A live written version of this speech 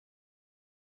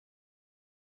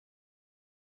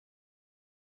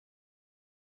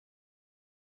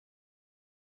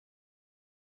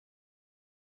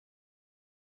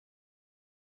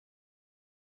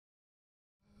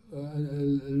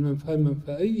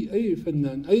المنفى أي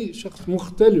فنان، أي شخص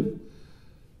مختلف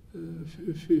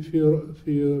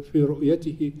في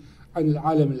رؤيته عن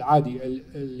العالم العادي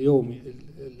اليومي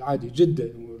العادي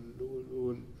جدا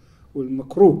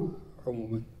والمكروه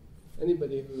عموما.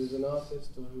 Anybody who is an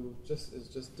artist or who is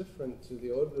just different to the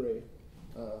ordinary,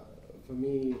 for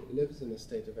me, lives in a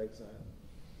state of exile.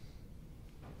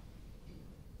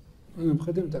 أنا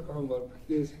بخدمتك عمر،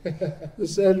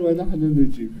 اسأل ونحن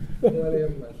نجيب. ولا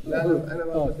يهمك. لا أنا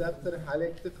ما بدي أقترح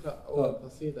عليك تقرأ أول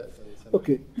قصيدة إذا سمحت.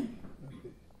 أوكي.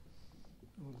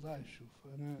 والله شوف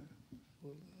أنا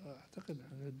أعتقد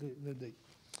لدي.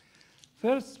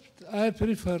 First, I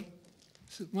prefer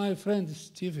my friend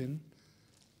Stephen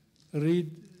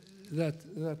read that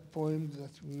poem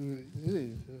that we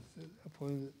read, a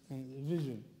poem and a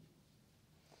vision.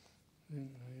 Then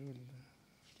I will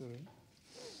after it.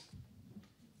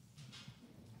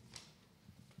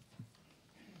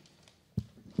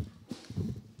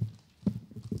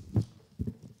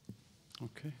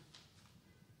 Okay.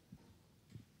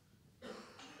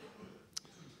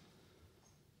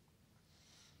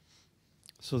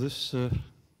 So this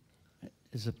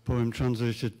is a poem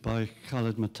translated by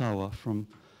Khaled Matawa from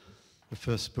the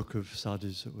first book of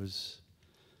Saadi's that was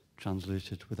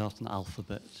translated without an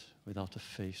alphabet, without a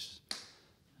face,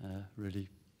 really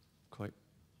quite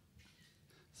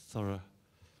thorough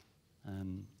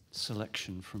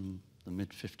selection from the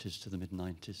mid-50s to the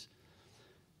mid-90s.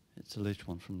 It's a late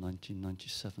one from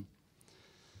 1997.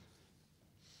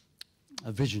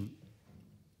 A vision.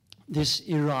 This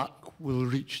Iraq will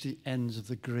reach the ends of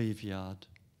the graveyard.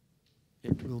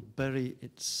 It will bury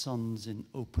its sons in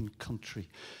open country,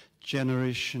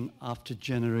 generation after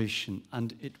generation,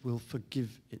 and it will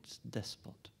forgive its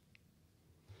despot.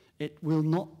 It will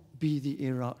not be the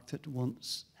Iraq that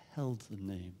once held the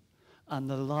name, and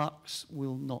the larks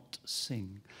will not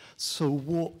sing. So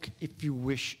walk, if you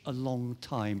wish, a long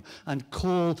time, and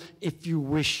call, if you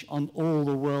wish, on all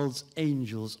the world's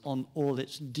angels, on all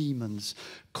its demons.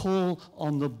 Call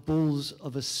on the bulls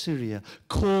of Assyria.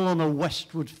 Call on a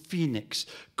westward phoenix.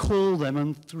 Call them,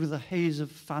 and through the haze of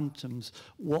phantoms,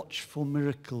 watch for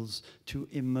miracles to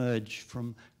emerge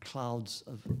from clouds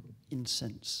of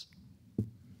incense.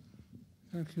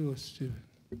 Thank you, Stephen.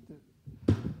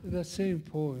 That same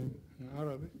poem in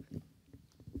Arabic.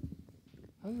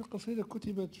 هذه القصيدة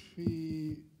كتبت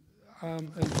في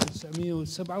عام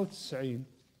 1997.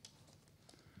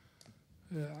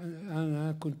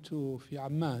 أنا كنت في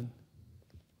عمان.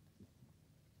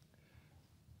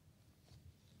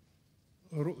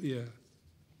 رؤيا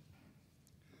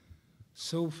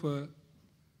سوف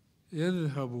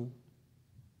يذهب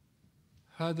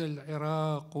هذا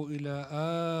العراق إلى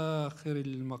آخر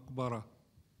المقبرة.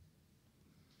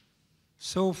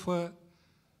 سوف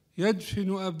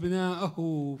يدفن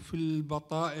أبناءه في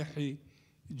البطائح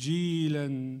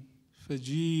جيلا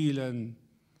فجيلا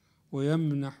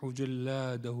ويمنح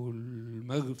جلاده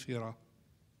المغفرة.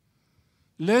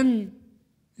 لن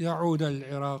يعود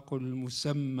العراق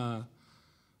المسمى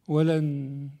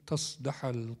ولن تصدح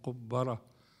القبرة.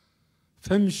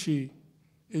 فامشي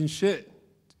إن شئت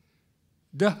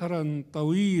دهرا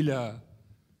طويلا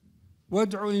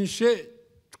وادع إن شئت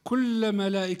كل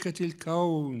ملائكة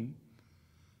الكون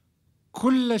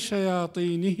كل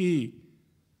شياطينه.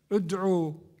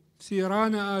 ادعو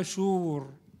ثيران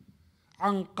آشور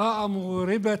عنقاء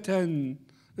مغربة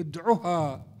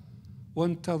ادعها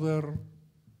وانتظر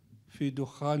في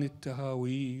دخان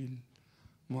التهاويل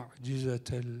معجزة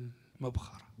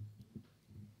المبخرة.